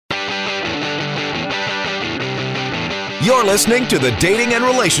You're listening to the Dating and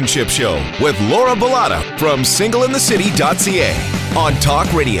Relationship Show with Laura Bilotta from singleinthecity.ca on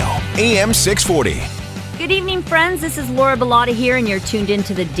Talk Radio, AM 640. Good evening, friends. This is Laura Bilotta here, and you're tuned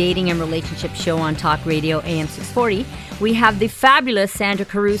into the Dating and Relationship Show on Talk Radio, AM 640. We have the fabulous Sandra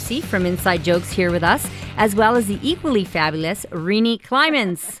Carusi from Inside Jokes here with us, as well as the equally fabulous Renee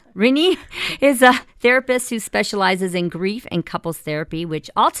Climans. Renee is a therapist who specializes in grief and couples therapy, which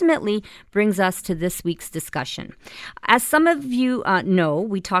ultimately brings us to this week's discussion. As some of you know,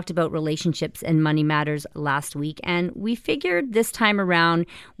 we talked about relationships and money matters last week, and we figured this time around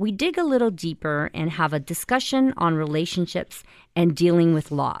we dig a little deeper and have a discussion on relationships and dealing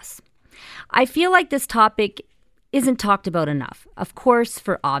with loss. I feel like this topic isn't talked about enough, of course,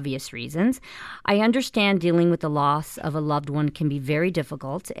 for obvious reasons. I understand dealing with the loss of a loved one can be very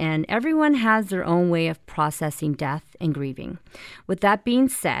difficult, and everyone has their own way of processing death and grieving. With that being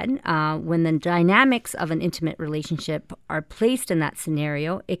said, when the dynamics of an intimate relationship are placed in that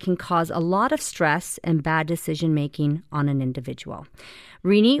scenario, it can cause a lot of stress and bad decision-making on an individual.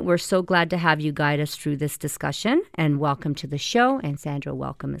 Renee, we're so glad to have you guide us through this discussion, and welcome to the show, and Sandra,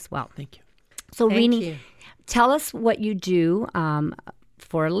 welcome as well. Thank you. So, Thank Renee, you. Tell us what you do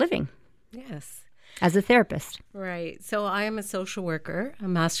for a living. Yes. As a therapist. Right. So I am a social worker, a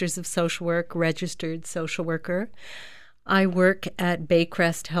master's of social work, registered social worker. I work at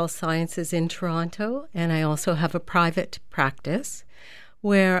Baycrest Health Sciences in Toronto, and I also have a private practice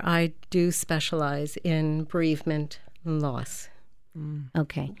where I do specialize in bereavement and loss.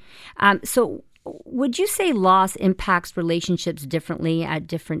 Okay. So would you say loss impacts relationships differently at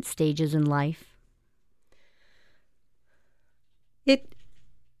different stages in life?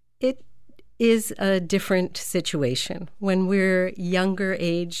 It is a different situation when we're younger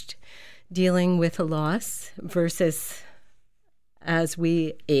aged dealing with a loss versus as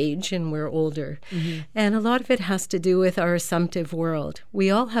we age and we're older. Mm-hmm. And a lot of it has to do with our assumptive world. We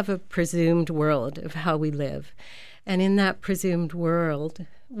all have a presumed world of how we live. And in that presumed world,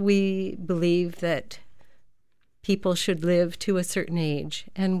 we believe that people should live to a certain age.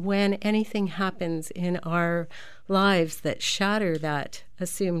 And when anything happens in our lives that shatter that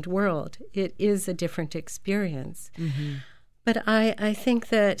assumed world, it is a different experience. Mm-hmm. But I think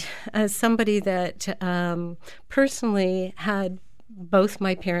that as somebody that personally had both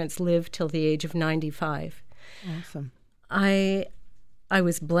my parents live till the age of 95, awesome. I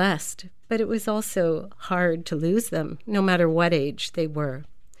was blessed, but it was also hard to lose them, no matter what age they were.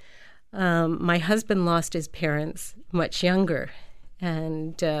 My husband lost his parents much younger,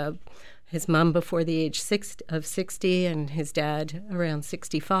 and his mom before the age of 60 and his dad around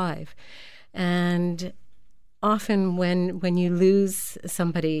 65. And often when you lose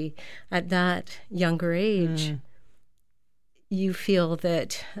somebody at that younger age, you feel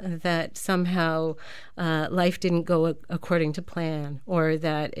that somehow life didn't go according to plan, or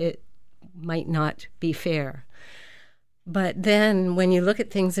that it might not be fair. But then when you look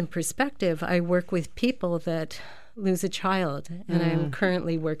at things in perspective, I work with people that lose a child. And I'm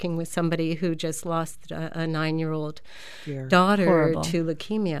currently working with somebody who just lost a 9-year-old daughter Horrible. to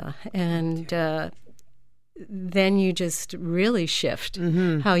leukemia. And then you just really shift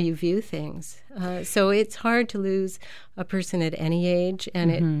how you view things. So it's hard to lose a person at any age,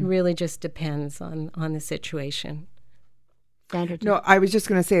 and it really just depends on the situation. No, I was just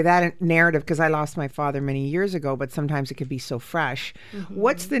going to say that narrative, because I lost my father many years ago, but sometimes it can be so fresh. Mm-hmm.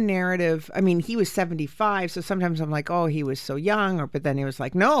 What's the narrative? I mean, he was 75, so sometimes I'm like, oh, he was so young, but then it was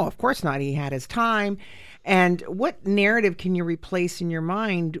like, no, of course not. He had his time. And what narrative can you replace in your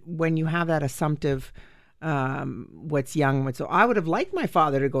mind when you have that assumptive what's young, what's so? I would have liked my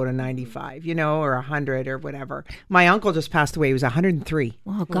father to go to 95, or 100 or whatever. My uncle just passed away. He was 103.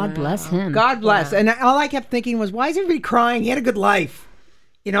 Oh, God bless him. God bless. Wow. And all I kept thinking was, why is everybody crying? He had a good life.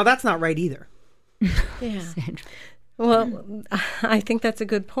 That's not right either. Yeah. Well, I think that's a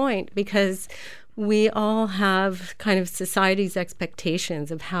good point, because we all have kind of society's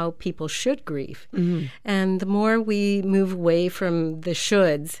expectations of how people should grieve. Mm-hmm. And the more we move away from the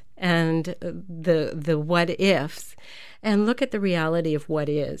shoulds and the what ifs, and look at the reality of what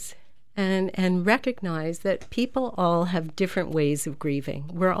is, and recognize that people all have different ways of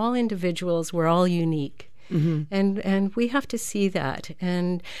grieving. We're all individuals. We're all unique. Mm-hmm. And we have to see that.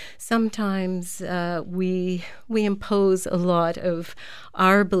 And sometimes we impose a lot of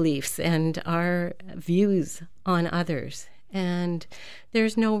our beliefs and our views on others. And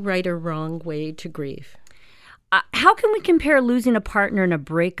there's no right or wrong way to grieve. How can we compare losing a partner in a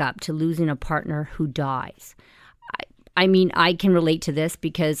breakup to losing a partner who dies? I mean, I can relate to this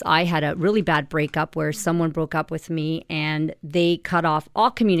because I had a really bad breakup where someone broke up with me and they cut off all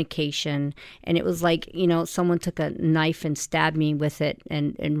communication. And it was like, someone took a knife and stabbed me with it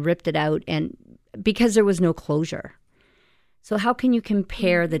and ripped it out, and because there was no closure. So how can you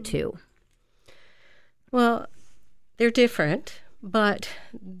compare the two? Well, they're different, but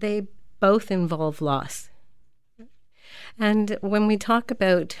they both involve loss. And when we talk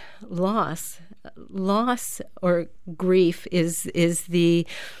about loss or grief is the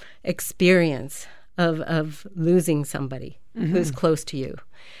experience of losing somebody who's close to you.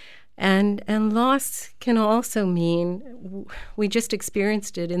 And loss can also mean, we just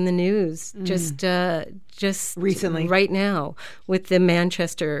experienced it in the news just recently, right now, with the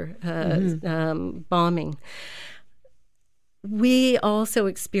Manchester bombing. We also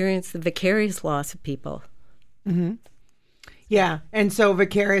experience the vicarious loss of people. Mm-hmm. Yeah, and so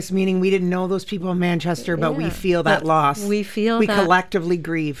vicarious meaning we didn't know those people in Manchester, but we feel that loss. We collectively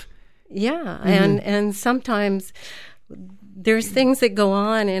grieve. Yeah, and sometimes there's things that go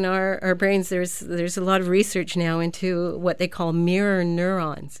on in our brains. There's a lot of research now into what they call mirror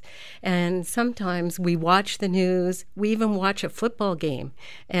neurons. And sometimes we watch the news, we even watch a football game,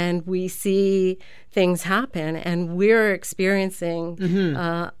 and we see things happen, and we're experiencing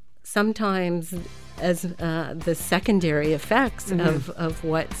sometimes as the secondary effects of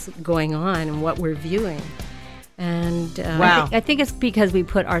what's going on and what we're viewing. And wow. I think it's because we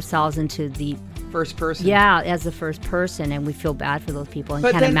put ourselves into the first person. Yeah, as the first person, and we feel bad for those people and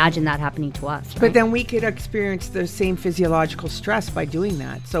can't imagine that happening to us. Right? But then we could experience the same physiological stress by doing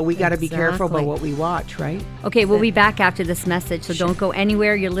that. So we got to be careful about what we watch, right? Okay, we'll be back after this message, so don't go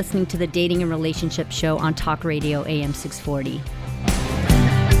anywhere. You're listening to the Dating and Relationship Show on Talk Radio AM 640.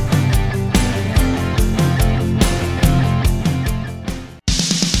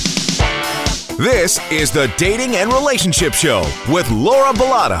 This is the Dating and Relationship Show with Laura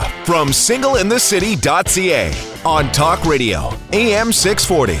Bilotta from singleinthecity.ca on Talk Radio, AM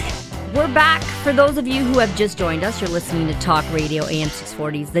 640. We're back. For those of you who have just joined us, you're listening to Talk Radio AM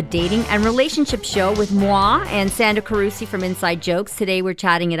 640's The Dating and Relationship Show with moi and Sandra Carusi from Inside Jokes. Today we're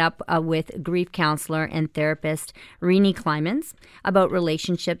chatting it up with grief counselor and therapist Renee Climans about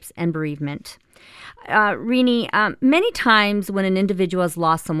relationships and bereavement. Renee, many times when an individual has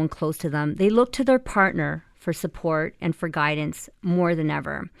lost someone close to them, they look to their partner for support and for guidance more than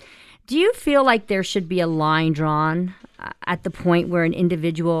ever. Do you feel like there should be a line drawn at the point where an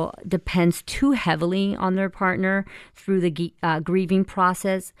individual depends too heavily on their partner through the grieving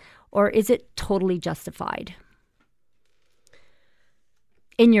process, or is it totally justified?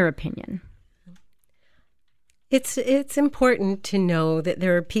 In your opinion? It's important to know that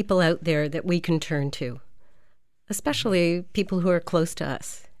there are people out there that we can turn to, especially people who are close to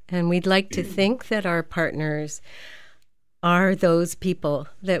us. And we'd like to think that our partners are those people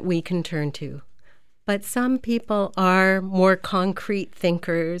that we can turn to. But some people are more concrete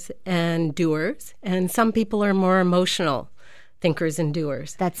thinkers and doers, and some people are more emotional thinkers and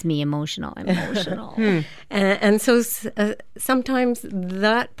doers. That's me, emotional. I'm emotional. And so sometimes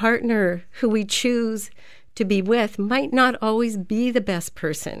that partner who we choose to be with might not always be the best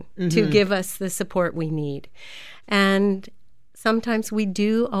person to give us the support we need. And sometimes we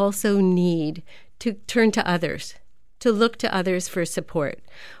do also need to turn to others, to look to others for support,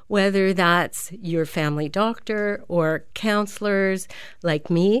 whether that's your family doctor or counselors like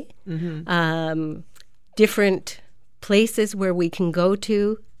me, different places where we can go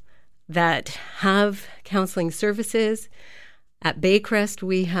to that have counseling services. At Baycrest,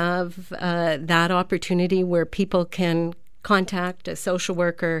 we have that opportunity where people can contact a social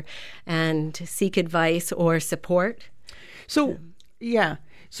worker and seek advice or support. So, yeah.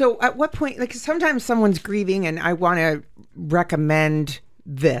 So at what point, like sometimes someone's grieving and I want to recommend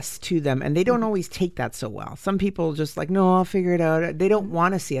this to them and they don't always take that so well. Some people just like, no, I'll figure it out. They don't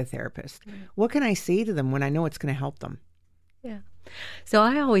want to see a therapist. What can I say to them when I know it's going to help them? Yeah. So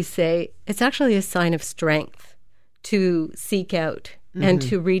I always say it's actually a sign of strength to seek out and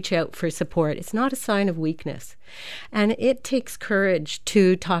to reach out for support. It's not a sign of weakness. And it takes courage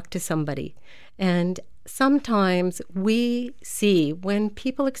to talk to somebody. And sometimes we see when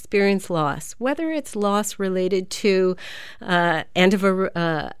people experience loss, whether it's loss related to end of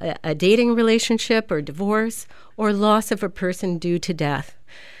a dating relationship or divorce, or loss of a person due to death,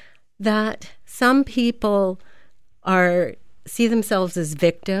 that some people see themselves as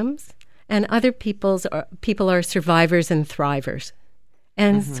victims, and other people are survivors and thrivers.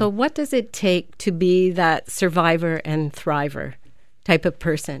 And so what does it take to be that survivor and thriver type of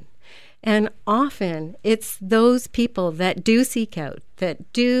person? And often it's those people that do seek out,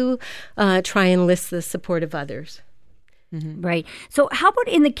 that do try and enlist the support of others. Mm-hmm. Right. So how about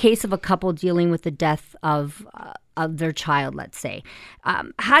in the case of a couple dealing with the death of their child, let's say?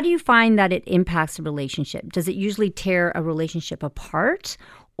 How do you find that it impacts the relationship? Does it usually tear a relationship apart,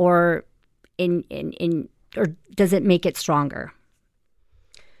 or or does it make it stronger?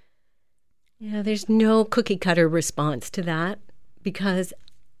 Yeah, there's no cookie cutter response to that because,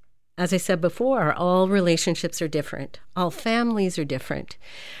 as I said before, all relationships are different. All families are different.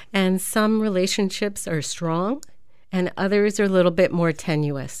 And some relationships are strong and others are a little bit more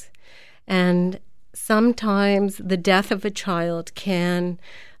tenuous. And sometimes the death of a child can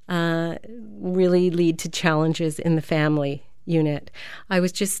really lead to challenges in the family unit. I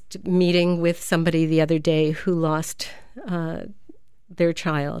was just meeting with somebody the other day who lost their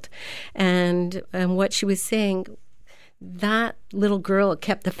child. And what she was saying, that little girl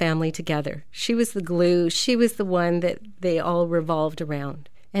kept the family together. She was the glue. She was the one that they all revolved around.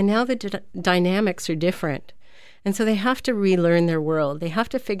 And now the dynamics are different. And so they have to relearn their world. They have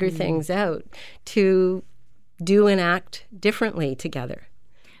to figure things out to do and act differently together.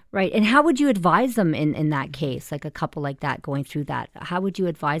 Right. And how would you advise them in that case, like a couple like that going through that? How would you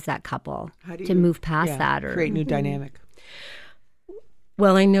advise that couple to move past that or create new dynamic?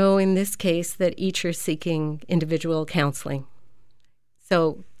 Well, I know in this case that each are seeking individual counseling.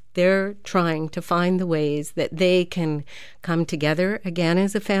 So they're trying to find the ways that they can come together again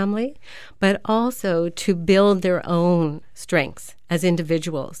as a family, but also to build their own strengths as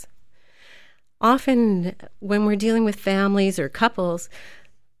individuals. Often when we're dealing with families or couples,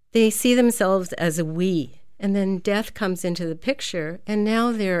 they see themselves as a we, and then death comes into the picture, and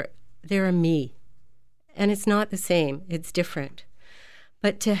now they're a me. And it's not the same, it's different.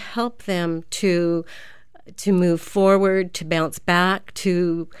 But to help them to move forward, to bounce back,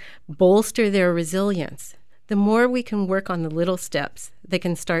 to bolster their resilience, the more we can work on the little steps, they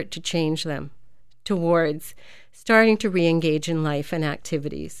can start to change them towards starting to re-engage in life and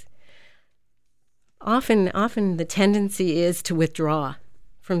activities. Often the tendency is to withdraw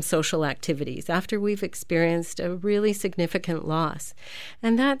from social activities after we've experienced a really significant loss.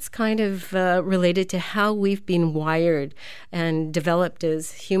 And that's kind of related to how we've been wired and developed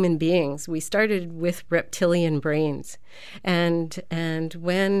as human beings. We started with reptilian brains. And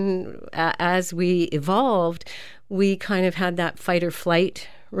when, as we evolved, we kind of had that fight or flight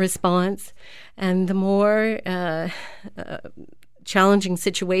response. And the more challenging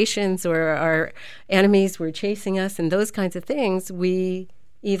situations or our enemies were chasing us and those kinds of things, we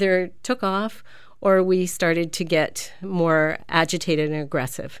either took off or we started to get more agitated and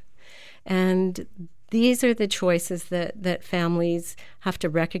aggressive. And these are the choices that families have to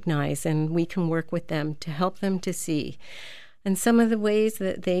recognize, and we can work with them to help them to see. And some of the ways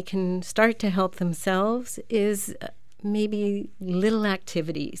that they can start to help themselves is maybe little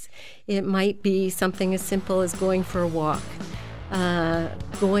activities. It might be something as simple as going for a walk,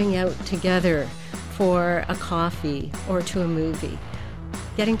 going out together for a coffee or to a movie,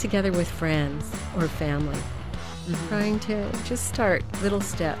 getting together with friends or family, trying to just start little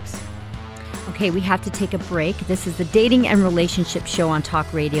steps. Okay, we have to take a break. This is the Dating and Relationship Show on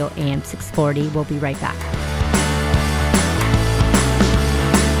Talk Radio AM 640. We'll be right back.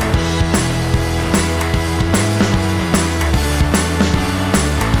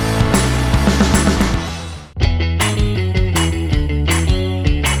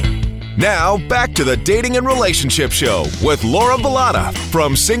 Now, back to the Dating and Relationship Show with Laura Bilotta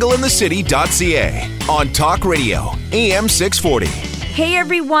from singleinthecity.ca on Talk Radio, AM 640. Hey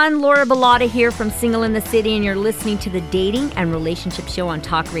everyone, Laura Bilotta here from Single in the City, and you're listening to the Dating and Relationship Show on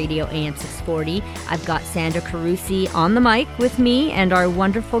Talk Radio, AM 640. I've got Sandra Carusi on the mic with me and our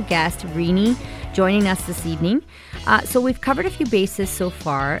wonderful guest, Renee, joining us this evening. So we've covered a few bases so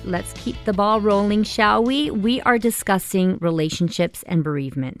far. Let's keep the ball rolling, shall we? We are discussing relationships and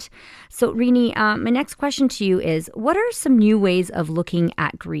bereavement. So, Renee, my next question to you is, what are some new ways of looking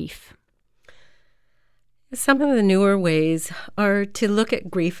at grief? Some of the newer ways are to look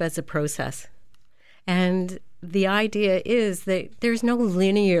at grief as a process. And the idea is that there's no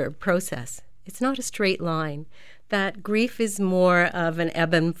linear process. It's not a straight line. That grief is more of an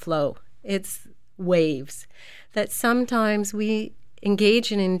ebb and flow. It's waves. That sometimes we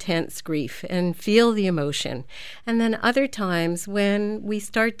engage in intense grief and feel the emotion. And then other times when we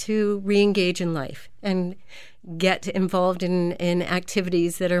start to re-engage in life and get involved in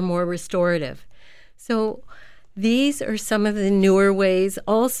activities that are more restorative. So these are some of the newer ways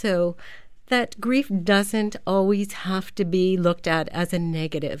also that grief doesn't always have to be looked at as a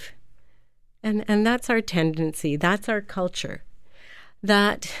negative. And that's our tendency, that's our culture.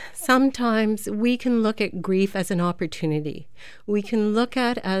 That sometimes we can look at grief as an opportunity. We can look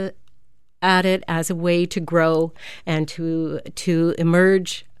at at it as a way to grow and to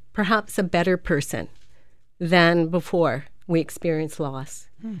emerge perhaps a better person than before we experience loss.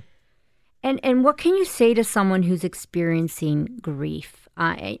 And what can you say to someone who's experiencing grief?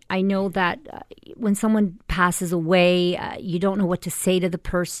 I know that when someone passes away, you don't know what to say to the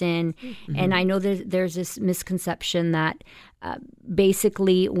person. Mm-hmm. And I know there's this misconception that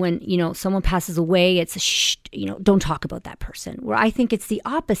basically when, someone passes away, it's shh, don't talk about that person. Where I think it's the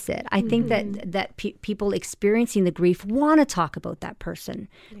opposite. I think that people experiencing the grief want to talk about that person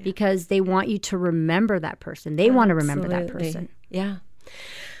because they want you to remember that person. They want to remember that person. Yeah.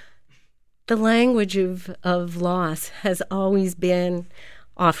 The language of loss has always been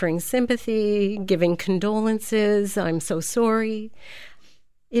offering sympathy, giving condolences, I'm so sorry.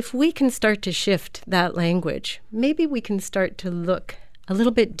 If we can start to shift that language, maybe we can start to look a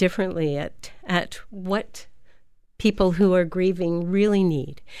little bit differently at what people who are grieving really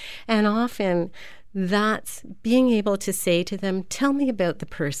need. And often that's being able to say to them, tell me about the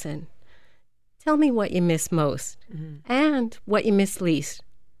person. Tell me what you miss most and what you miss least.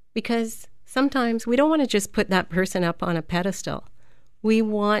 Because sometimes we don't want to just put that person up on a pedestal. We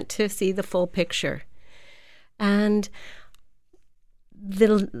want to see the full picture. And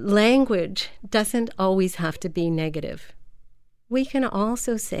the language doesn't always have to be negative. We can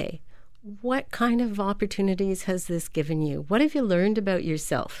also say, what kind of opportunities has this given you? What have you learned about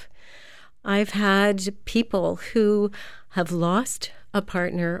yourself? I've had people who have lost a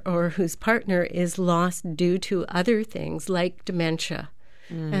partner or whose partner is lost due to other things like dementia.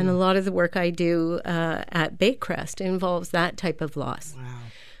 And a lot of the work I do at Baycrest involves that type of loss,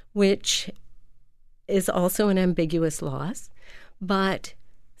 which is also an ambiguous loss. But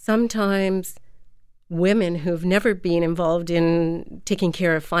sometimes women who've never been involved in taking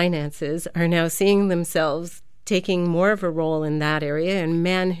care of finances are now seeing themselves taking more of a role in that area, and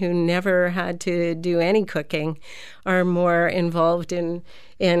men who never had to do any cooking are more involved in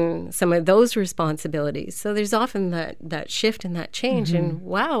some of those responsibilities. So there's often that shift and that change, and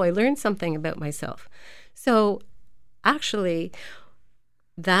wow, I learned something about myself. So actually,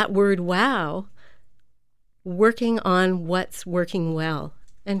 that word wow, working on what's working well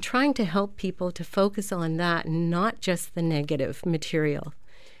and trying to help people to focus on that and not just the negative material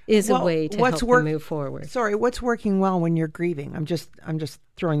is a way to help them move forward. Sorry, what's working well when you're grieving? I'm just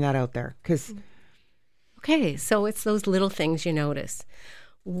throwing that out there because. Okay, so it's those little things you notice.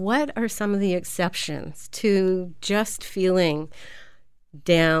 What are some of the exceptions to just feeling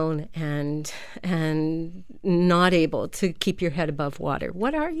down and not able to keep your head above water?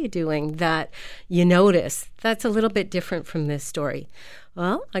 What are you doing that you notice that's a little bit different from this story?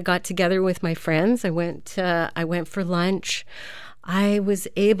 Well, I got together with my friends. I went for lunch. I was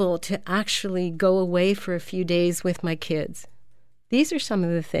able to actually go away for a few days with my kids. These are some of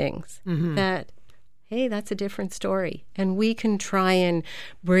the things that, hey, that's a different story. And we can try and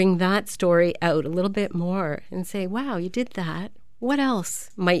bring that story out a little bit more and say, wow, you did that. What else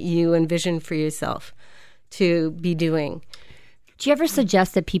might you envision for yourself to be doing? Do you ever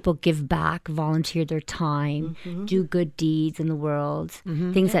suggest that people give back, volunteer their time, do good deeds in the world,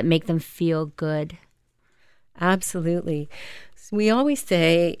 things that make them feel good? Absolutely. We always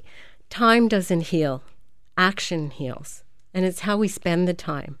say time doesn't heal, action heals. And it's how we spend the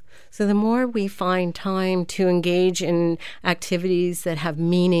time. So the more we find time to engage in activities that have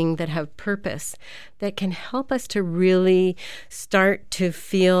meaning, that have purpose, that can help us to really start to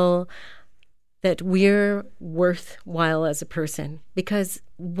feel that we're worthwhile as a person. Because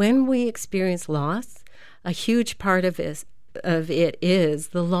when we experience loss, a huge part of it is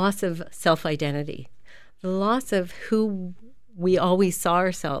the loss of self-identity, the loss of who we always saw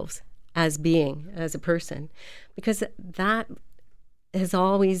ourselves as being, as a person, because that has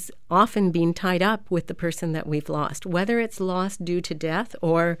always often been tied up with the person that we've lost, whether it's lost due to death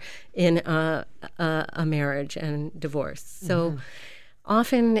or in a marriage and divorce. So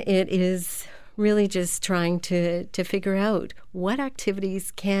often it is really just trying to figure out what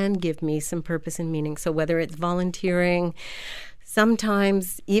activities can give me some purpose and meaning. So whether it's volunteering,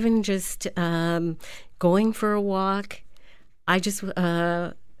 sometimes even just going for a walk. I just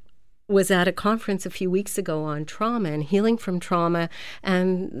was at a conference a few weeks ago on trauma and healing from trauma,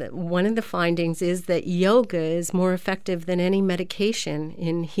 and one of the findings is that yoga is more effective than any medication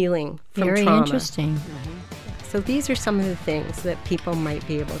in healing from trauma. Very interesting. So these are some of the things that people might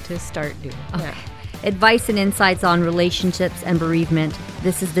be able to start doing. Okay. Yeah. Advice and insights on relationships and bereavement.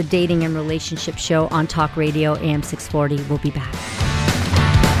 This is the Dating and Relationship Show on Talk Radio AM 640. We'll be back.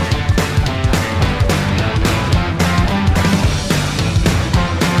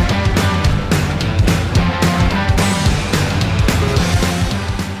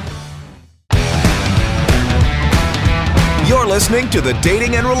 listening to the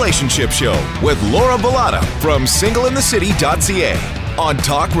Dating and Relationship Show with Laura Bilotta from singleinthecity.ca on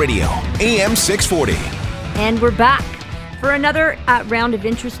Talk Radio, AM 640. And we're back for another round of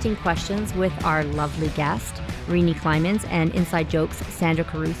interesting questions with our lovely guest, Renee Climans, and Inside Jokes, Sandra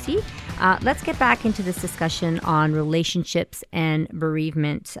Carusi. Let's get back into this discussion on relationships and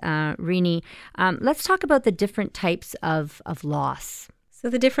bereavement. Renee, let's talk about the different types of loss. So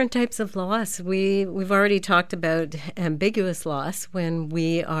the different types of loss, we've already talked about ambiguous loss when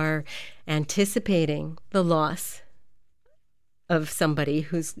we are anticipating the loss of somebody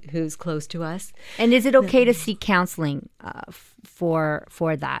who's close to us. And is it okay to seek counseling for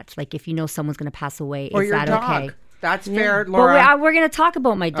that? Like if you know someone's going to pass away, or is your that dog. okay? That's fair, Laura. Well, we're going to talk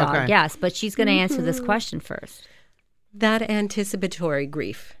about my dog, Okay. yes, but she's going to answer this question first. That anticipatory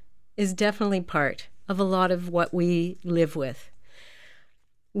grief is definitely part of a lot of what we live with.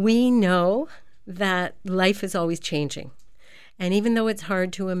 We know that life is always changing. And even though it's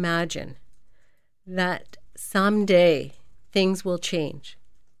hard to imagine that someday things will change,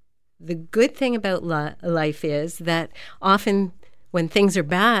 the good thing about life is that often when things are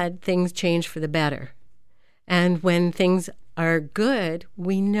bad, things change for the better. And when things are good,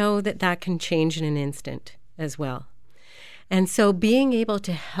 we know that that can change in an instant as well. And so being able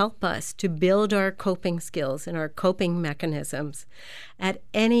to help us to build our coping skills and our coping mechanisms at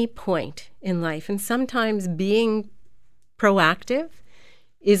any point in life, and sometimes being proactive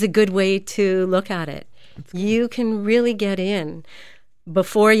is a good way to look at it. You can really get in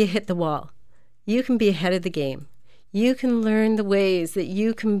before you hit the wall. You can be ahead of the game. You can learn the ways that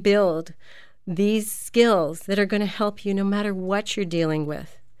you can build these skills that are going to help you no matter what you're dealing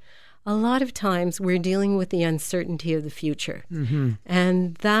with. A lot of times we're dealing with the uncertainty of the future. Mm-hmm.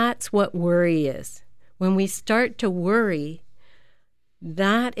 And that's what worry is. When we start to worry,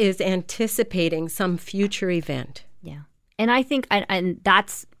 that is anticipating some future event. Yeah. And I think, and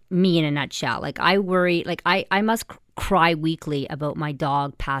that's me in a nutshell. Like I worry, like I must cry weekly about my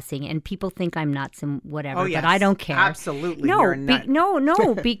dog passing, and people think I'm nuts and whatever, Oh, yes. but I don't care. Absolutely, No, you're a nut.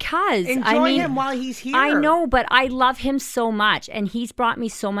 no, because Enjoy him while he's here. I know, but I love him so much, and he's brought me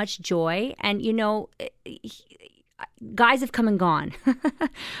so much joy. And you know, guys have come and gone,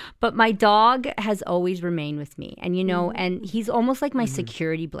 but my dog has always remained with me. And you know, and he's almost like my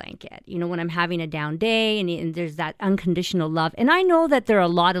security blanket. You know, when I'm having a down day, and there's that unconditional love. And I know that there are a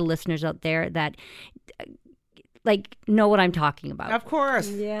lot of listeners out there that like know what I'm talking about. Of course.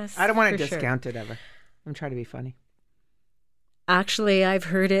 Yes. I don't want to for discount sure. it ever. I'm trying to be funny. Actually, I've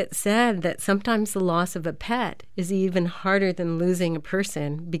heard it said that sometimes the loss of a pet is even harder than losing a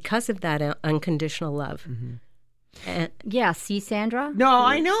person because of that unconditional love. Mm-hmm. Yeah, see, Sandra? No,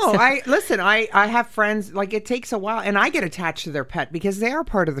 I know. I have friends, like it takes a while, and I get attached to their pet because they are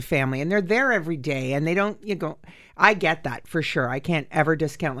part of the family and they're there every day, and they don't, I get that for sure. I can't ever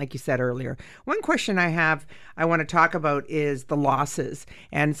discount, like you said earlier. One question I want to talk about is the losses,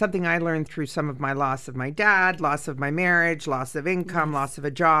 and something I learned through some of my loss of my dad, loss of my marriage, loss of income, loss of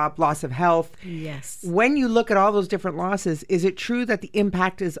a job, loss of health. Yes. When you look at all those different losses, is it true that the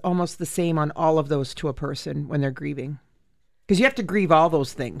impact is almost the same on all of those to a person when they're grieving? Because you have to grieve all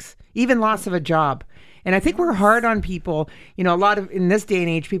those things, even loss of a job. And I think we're hard on people. You know, a lot of, in this day and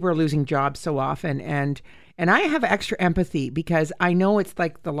age, people are losing jobs so often. And I have extra empathy because I know it's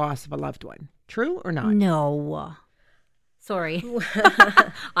like the loss of a loved one. True or not? No. Sorry.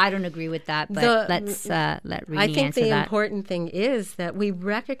 I don't agree with that, but let's let Renee I think answer the that. important thing is that we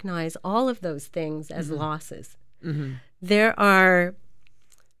recognize all of those things as losses. Mm-hmm. There are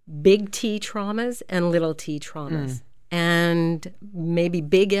big T traumas and little t traumas. And maybe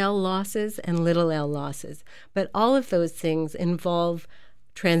big L losses and little l losses. But all of those things involve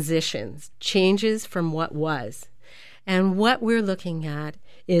transitions, changes from what was. And what we're looking at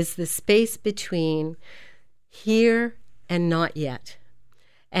is the space between here and not yet.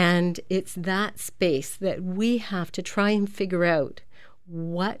 And it's that space that we have to try and figure out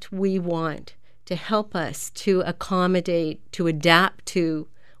what we want to help us to accommodate, to adapt to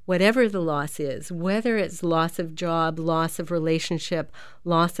whatever the loss is, whether it's loss of job, loss of relationship,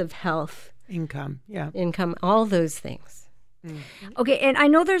 loss of health. Income, all those things. Okay, and I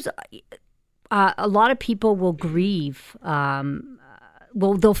know there's a lot of people will grieve.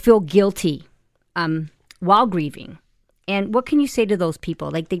 They'll feel guilty while grieving. And what can you say to those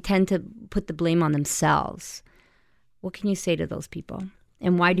people? Like they tend to put the blame on themselves. What can you say to those people?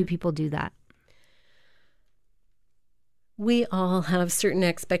 And why do people do that? We all have certain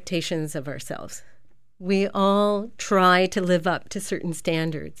expectations of ourselves. We all try to live up to certain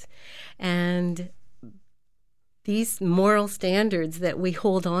standards. And these moral standards that we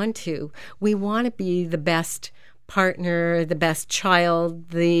hold on to, we want to be the best partner, the best child,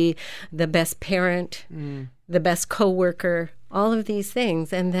 the best parent, the best coworker, all of these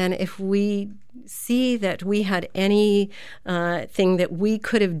things. And then if we see that we had any thing that we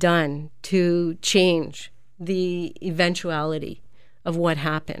could have done to change the eventuality of what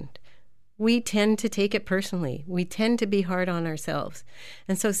happened, we tend to take it personally. We tend to be hard on ourselves.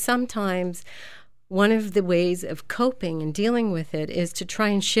 And so sometimes one of the ways of coping and dealing with it is to try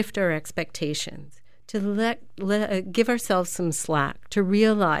and shift our expectations, to give ourselves some slack, to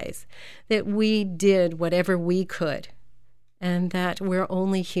realize that we did whatever we could and that we're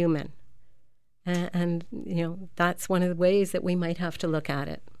only human. And that's one of the ways that we might have to look at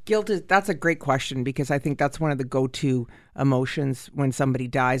it. Guilt that's a great question, because I think that's one of the go-to emotions when somebody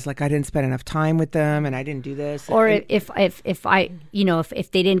dies. Like, I didn't spend enough time with them, and I didn't do this. Or if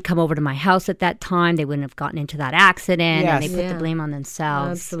they didn't come over to my house at that time, they wouldn't have gotten into that accident, and they put the blame on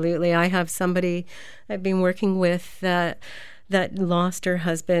themselves. Absolutely. I have somebody I've been working with that lost her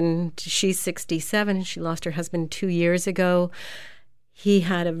husband. She's 67, and she lost her husband 2 years ago. He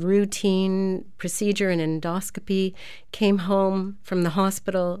had a routine procedure, an endoscopy, came home from the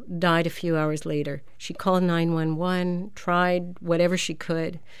hospital, died a few hours later. She called 911, tried whatever she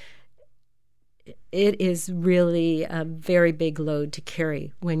could. It is really a very big load to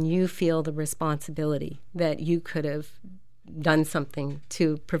carry when you feel the responsibility that you could have done something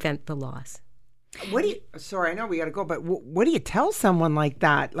to prevent the loss. Sorry, I know we got to go, but what do you tell someone like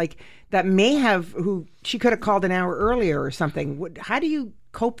that? Like, that may have, who she could have called an hour earlier or something. How do you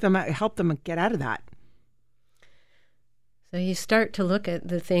help them get out of that? So you start to look at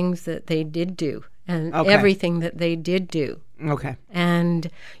the things that they did do and everything that they did do. Okay.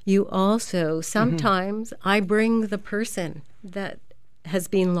 And you also, sometimes I bring the person that has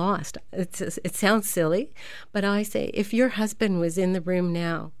been lost. It sounds silly, but I say, if your husband was in the room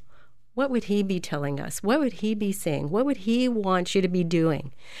now, what would he be telling us? What would he be saying? What would he want you to be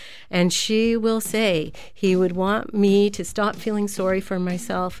doing? And she will say, he would want me to stop feeling sorry for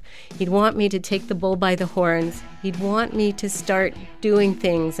myself. He'd want me to take the bull by the horns. He'd want me to start doing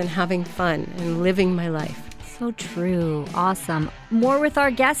things and having fun and living my life. So true. Awesome. More with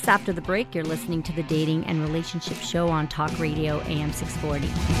our guests after the break. You're listening to the Dating and Relationship Show on Talk Radio AM 640.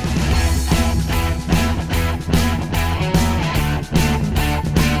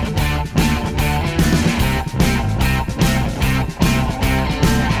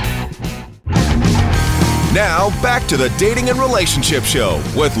 Now, back to the Dating and Relationship Show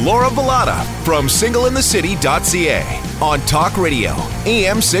with Laura Bilotta from singleinthecity.ca on Talk Radio,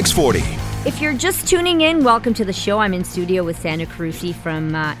 AM 640. If you're just tuning in, welcome to the show. I'm in studio with Sandra Carusi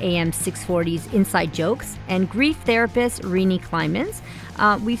from AM 640's Inside Jokes and grief therapist Renee Climans.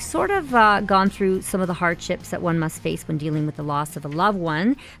 We've sort of gone through some of the hardships that one must face when dealing with the loss of a loved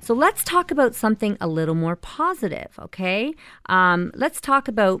one. So let's talk about something a little more positive, okay? Let's talk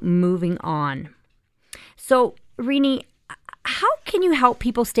about moving on. So, Renee, how can you help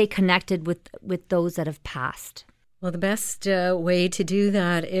people stay connected with those that have passed? Well, the best way to do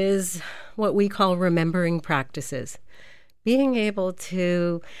that is what we call remembering practices. Being able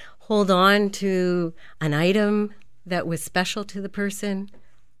to hold on to an item that was special to the person.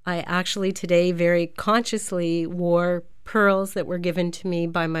 I actually today very consciously wore pearls that were given to me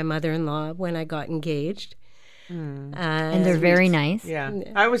by my mother-in-law when I got engaged. And they're very nice. Yeah,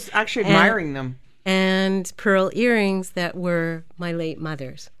 I was actually admiring them. And pearl earrings that were my late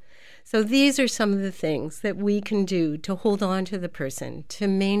mother's. So these are some of the things that we can do to hold on to the person, to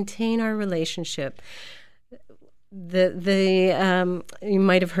maintain our relationship. You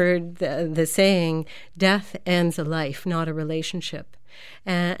might have heard the saying, death ends a life, not a relationship.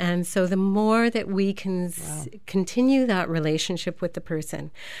 And so the more that we can continue that relationship with the person,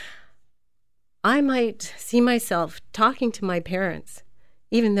 I might see myself talking to my parents,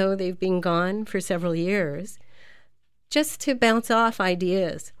 even though they've been gone for several years, just to bounce off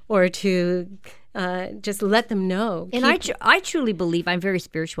ideas or to just let them know. And I truly believe, I'm very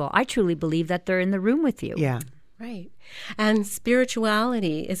spiritual, I truly believe that they're in the room with you. Yeah. Right. And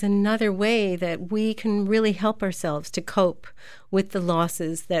spirituality is another way that we can really help ourselves to cope with the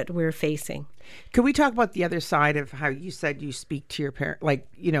losses that we're facing. Could we talk about the other side of how you said you speak to your parent, like,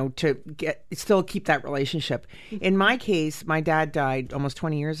 to still keep that relationship? In my case, my dad died almost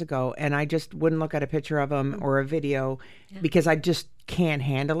 20 years ago, and I just wouldn't look at a picture of him or a video because I just can't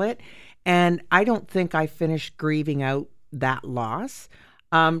handle it. And I don't think I finished grieving out that loss.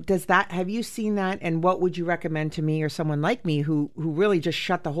 Have you seen that? And what would you recommend to me or someone like me who really just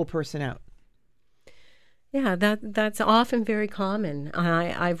shut the whole person out? Yeah, that's often very common.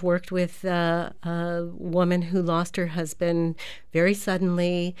 I've worked with a woman who lost her husband very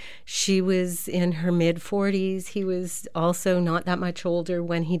suddenly. She was in her mid-40s. He was also not that much older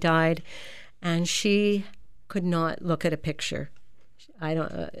when he died, and she could not look at a picture.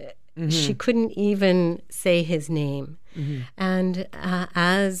 She couldn't even say his name. Mm-hmm. And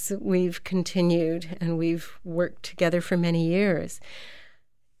as we've continued and we've worked together for many years,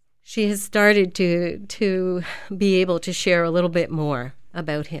 she has started to be able to share a little bit more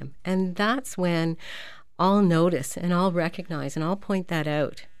about him. And that's when I'll notice and I'll recognize and I'll point that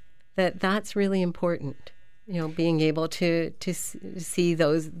out, that's really important, being able to see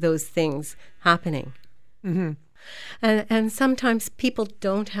those things happening. Mm-hmm. And sometimes people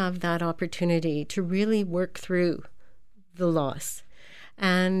don't have that opportunity to really work through the loss.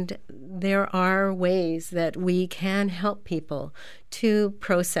 And there are ways that we can help people to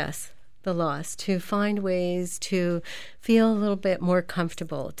process the loss, to find ways to feel a little bit more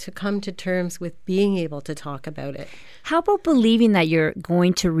comfortable, to come to terms with being able to talk about it. How about believing that you're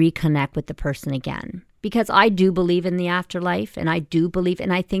going to reconnect with the person again? Because I do believe in the afterlife, and I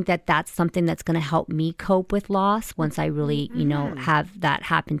think that that's something that's going to help me cope with loss once I really, have that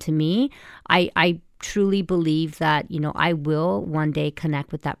happen to me. I truly believe that, I will one day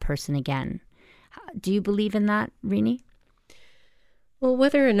connect with that person again. Do you believe in that, Renee? Well,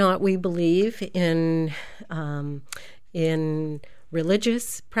 whether or not we believe in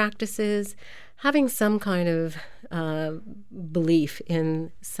religious practices, having some kind of belief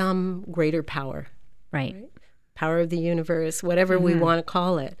in some greater power, right? Power of the universe, whatever we want to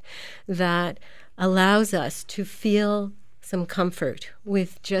call it, that allows us to feel some comfort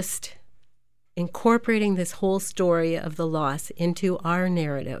with just incorporating this whole story of the loss into our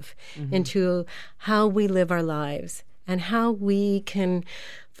narrative, into how we live our lives and how we can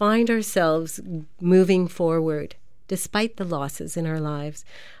find ourselves moving forward despite the losses in our lives.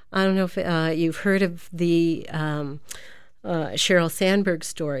 I don't know if you've heard of the Sheryl Sandberg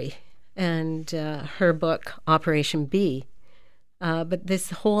story and her book, Operation B. But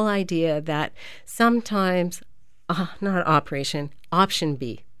this whole idea that sometimes, Option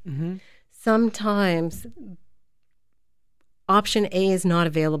B. Mm-hmm. Sometimes option A is not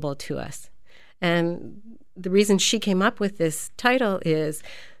available to us. And the reason she came up with this title is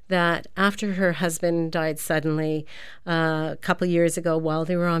that after her husband died suddenly a couple years ago while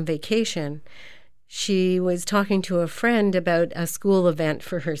they were on vacation, she was talking to a friend about a school event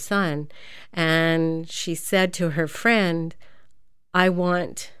for her son. And she said to her friend, I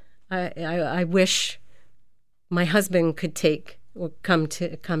wish my husband could come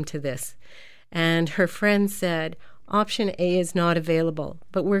to this. And her friend said, option A is not available,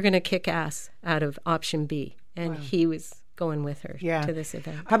 but we're going to kick ass out of option B. And he was going with her to this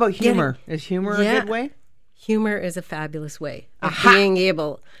event. How about humor? Is humor a good way? Humor is a fabulous way of being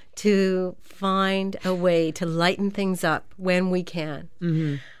able to find a way to lighten things up when we can.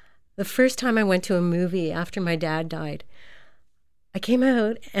 Mm-hmm. The first time I went to a movie after my dad died, I came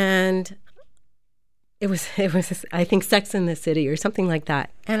out and it was I think Sex and the City or something like that.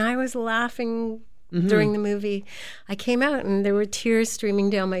 And I was laughing during the movie. I came out and there were tears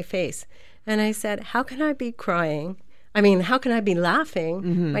streaming down my face. And I said, how can I be crying? How can I be laughing?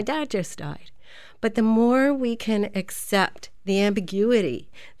 Mm-hmm. My dad just died. But the more we can accept the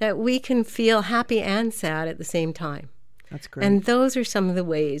ambiguity, that we can feel happy and sad at the same time. That's great. And those are some of the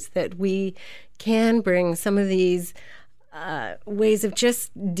ways that we can bring some of these ways of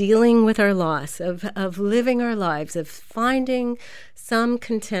just dealing with our loss, of living our lives, of finding some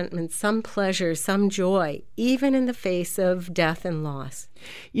contentment, some pleasure, some joy, even in the face of death and loss.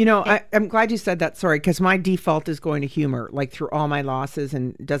 I'm glad you said that, sorry, because my default is going to humor, like through all my losses,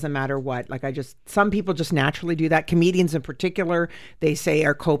 and it doesn't matter what. Some people just naturally do that. Comedians in particular, they say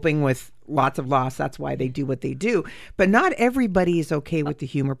are coping with lots of loss. That's why they do what they do. But not everybody is okay with the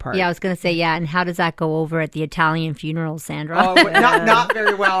humor part. Yeah, I was going to say, and how does that go over at the Italian funeral, Sandra? Oh, not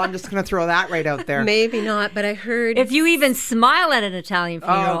very well. I'm just going to throw that right out there. Maybe not, but I heard... If you even smile at an Italian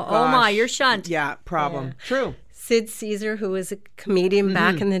funeral, oh my, you're shunned. Yeah, problem. Yeah. True. Sid Caesar, who was a comedian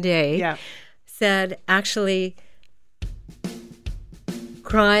back in the day, said actually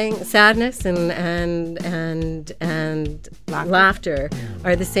crying, sadness and laughter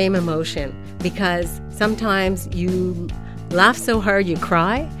are the same emotion, because sometimes you laugh so hard you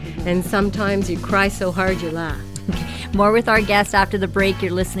cry, and sometimes you cry so hard you laugh. More with our guest after the break.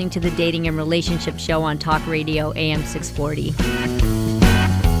 You're listening to the Dating and Relationship Show on Talk Radio AM 640.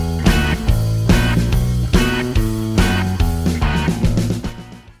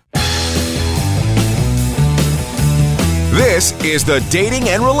 This is the Dating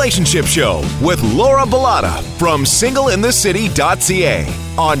and Relationship Show with Laura Bilotta from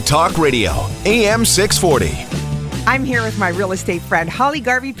singleinthecity.ca on Talk Radio, AM 640. I'm here with my real estate friend, Holly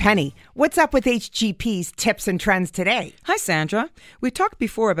Garvey-Penny. What's up with HGP's tips and trends today? Hi, Sandra. We talked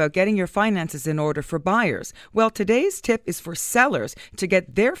before about getting your finances in order for buyers. Well, today's tip is for sellers to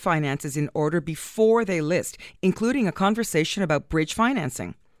get their finances in order before they list, including a conversation about bridge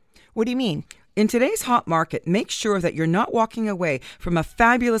financing. What do you mean? In today's hot market, make sure that you're not walking away from a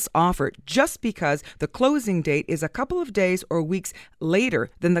fabulous offer just because the closing date is a couple of days or weeks later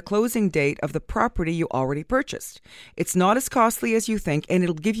than the closing date of the property you already purchased. It's not as costly as you think, and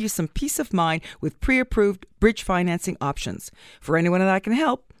it'll give you some peace of mind with pre-approved bridge financing options. For anyone that I can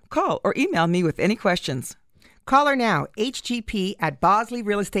help, call or email me with any questions. Call her now, HGP at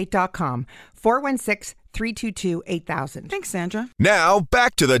BosleyRealEstate.com, 416-322-8000. Thanks, Sandra. Now,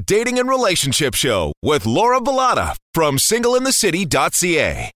 back to the Dating and Relationship Show with Laura Bilotta from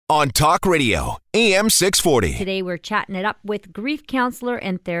singleinthecity.ca on Talk Radio, AM 640. Today we're chatting it up with grief counselor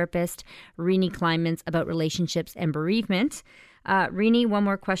and therapist Renee Climans about relationships and bereavement. Renee, one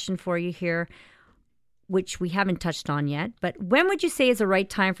more question for you here, which we haven't touched on yet, but when would you say is the right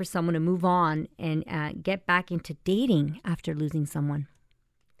time for someone to move on and get back into dating after losing someone?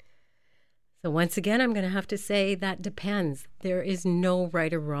 So once again, I'm going to have to say that depends. There is no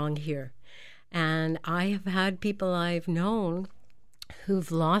right or wrong here. And I have had people I've known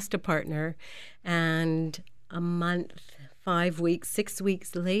who've lost a partner, and a month, 5 weeks, 6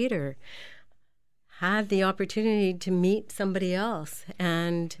 weeks later had the opportunity to meet somebody else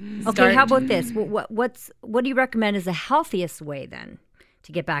and Okay, how about this? What do you recommend is the healthiest way then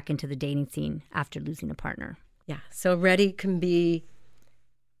to get back into the dating scene after losing a partner? Yeah, so ready can be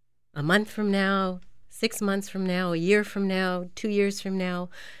a month from now, 6 months from now, a year from now, 2 years from now.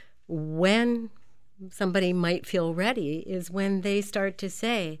 When somebody might feel ready is when they start to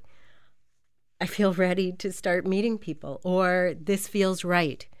say, I feel ready to start meeting people, or this feels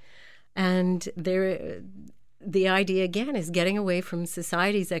right. And the idea, again, is getting away from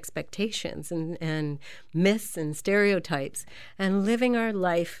society's expectations and myths and stereotypes and living our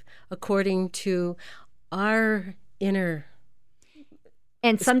life according to our inner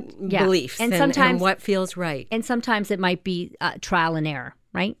beliefs and what feels right. And sometimes it might be trial and error,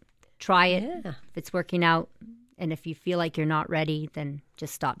 right? Try it. Yeah. If it's working out, and if you feel like you're not ready, then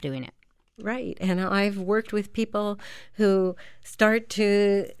just stop doing it. Right. And I've worked with people who start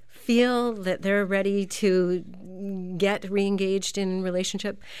to feel that they're ready to get re-engaged in a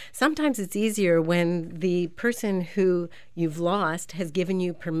relationship. Sometimes it's easier when the person who you've lost has given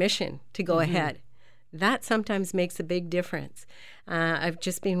you permission to go ahead. That sometimes makes a big difference. I've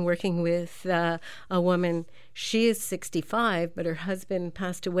just been working with a woman. She is 65, but her husband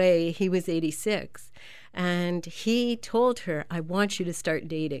passed away. He was 86. And he told her, I want you to start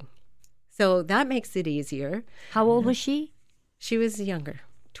dating. So that makes it easier. How old was she? She was younger.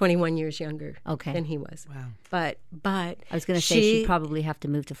 21 years younger than he was. Wow. But I was going to say she'd probably have to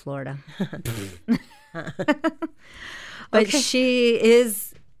move to Florida. But she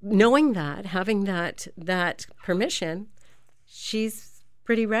is, knowing that, having that permission, she's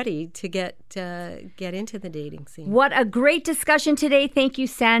pretty ready to get into the dating scene. What a great discussion today. Thank you,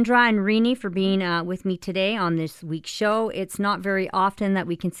 Sandra and Renee, for being with me today on this week's show. It's not very often that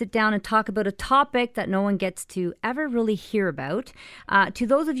we can sit down and talk about a topic that no one gets to ever really hear about. To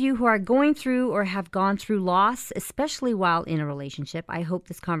those of you who are going through or have gone through loss, especially while in a relationship, I hope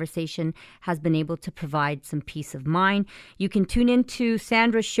this conversation has been able to provide some peace of mind. You can tune into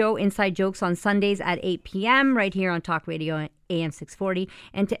Sandra's show, Inside Jokes, on Sundays at 8 p.m. right here on Talk Radio AM 640.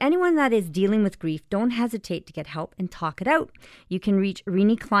 And to anyone that is dealing with grief, don't hesitate to get help and talk it out. You can reach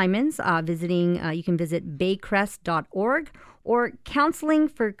Renee Climans you can visit baycrest.org or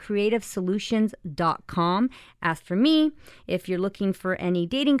counselingforcreativesolutions.com. As for me, if you're looking for any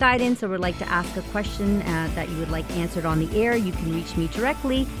dating guidance or would like to ask a question that you would like answered on the air, you can reach me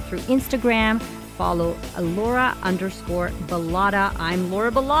directly through Instagram. Follow Laura_Bilotta. I'm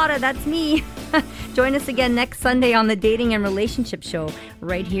Laura Bilotta. That's me. Join us again next Sunday on the Dating and Relationship Show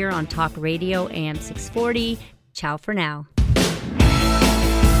right here on Talk Radio AM 640. Ciao for now.